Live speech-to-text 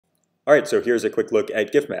Alright, so here's a quick look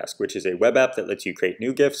at Gif Mask, which is a web app that lets you create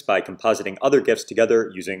new GIFs by compositing other GIFs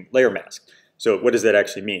together using layer mask. So what does that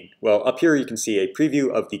actually mean? Well, up here you can see a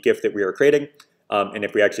preview of the GIF that we are creating. And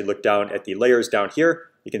if we actually look down at the layers down here,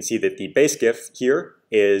 you can see that the base GIF here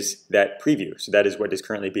is that preview. So that is what is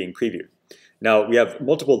currently being previewed. Now we have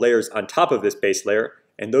multiple layers on top of this base layer,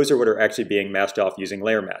 and those are what are actually being masked off using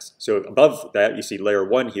layer mask. So above that you see layer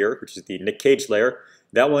 1 here, which is the Nick Cage layer.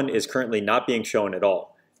 That one is currently not being shown at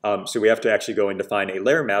all. So we have to actually go and define a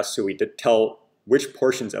layer mask so we tell which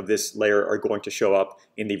portions of this layer are going to show up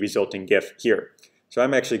in the resulting GIF here. So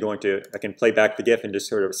I'm actually I can play back the GIF and just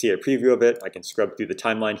sort of see a preview of it. I can scrub through the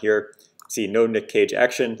timeline here, see no Nick Cage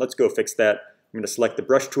action. Let's go fix that. I'm going to select the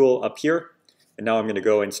brush tool up here, and now I'm going to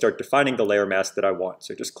go and start defining the layer mask that I want.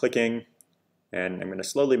 So just clicking, and I'm going to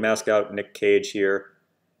slowly mask out Nick Cage here.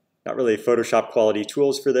 Not really Photoshop quality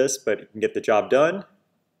tools for this, but you can get the job done.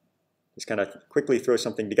 Just kind of quickly throw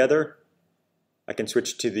something together. I can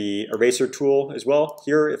switch to the eraser tool as well.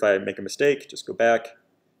 Here, if I make a mistake, just go back.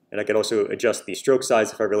 And I can also adjust the stroke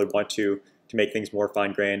size if I really want to make things more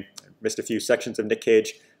fine-grained. I missed a few sections of Nick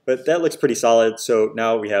Cage, but that looks pretty solid. So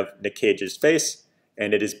now we have Nick Cage's face,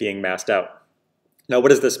 and it is being masked out. Now, what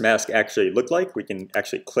does this mask actually look like? We can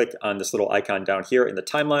actually click on this little icon down here in the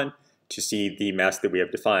timeline to see the mask that we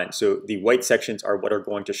have defined. So the white sections are what are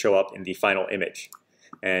going to show up in the final image.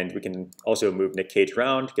 And we can also move Nick Cage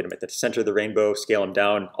around, get him at the center of the rainbow, scale him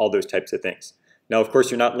down, all those types of things. Now, of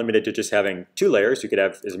course, you're not limited to just having 2 layers. You could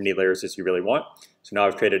have as many layers as you really want. So now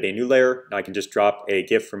I've created a new layer. Now I can just drop a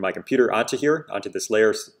GIF from my computer onto here, onto this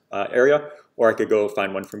layers area, or I could go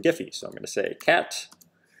find one from Giphy. So I'm going to say cat,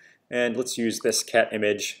 and let's use this cat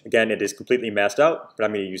image. Again, it is completely masked out, but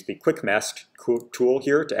I'm going to use the quick mask tool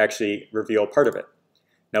here to actually reveal part of it.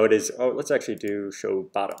 Now it is, let's actually do show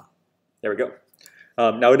bottom. There we go.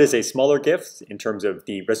 Now it is a smaller GIF in terms of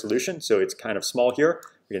the resolution, so it's kind of small here.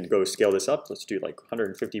 We're going to go scale this up. Let's do like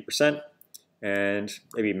 150% and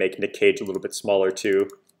maybe make Nick Cage a little bit smaller too.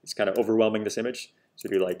 It's kind of overwhelming, this image. So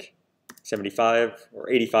do like 75 or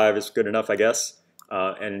 85 is good enough, I guess.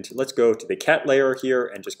 And let's go to the cat layer here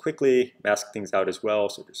and just quickly mask things out as well.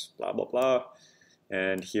 So just blah, blah, blah.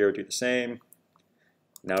 And here do the same.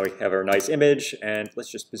 Now we have our nice image, and let's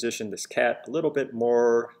just position this cat a little bit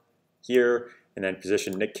more here, and then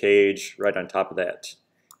position Nick Cage right on top of that.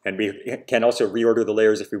 And we can also reorder the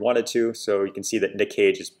layers if we wanted to. So you can see that Nick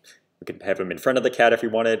Cage we can have him in front of the cat if we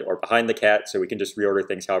wanted, or behind the cat. So we can just reorder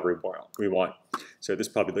things however we want. So this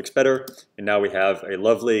probably looks better. And now we have a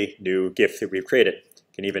lovely new GIF that we've created.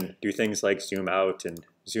 Can even do things like zoom out and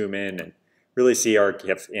zoom in and really see our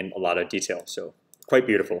GIF in a lot of detail. So quite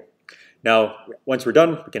beautiful. Now, once we're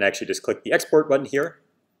done, we can actually just click the export button here.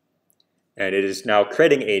 And it is now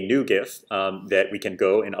creating a new GIF that we can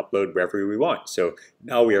go and upload wherever we want. So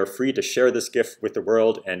now we are free to share this GIF with the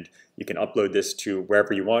world, and you can upload this to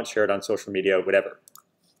wherever you want, share it on social media, whatever.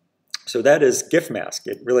 So that is Gif Mask.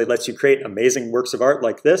 It really lets you create amazing works of art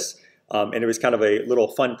like this. And it was kind of a little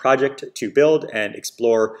fun project to build and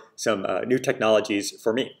explore some new technologies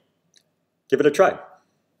for me. Give it a try.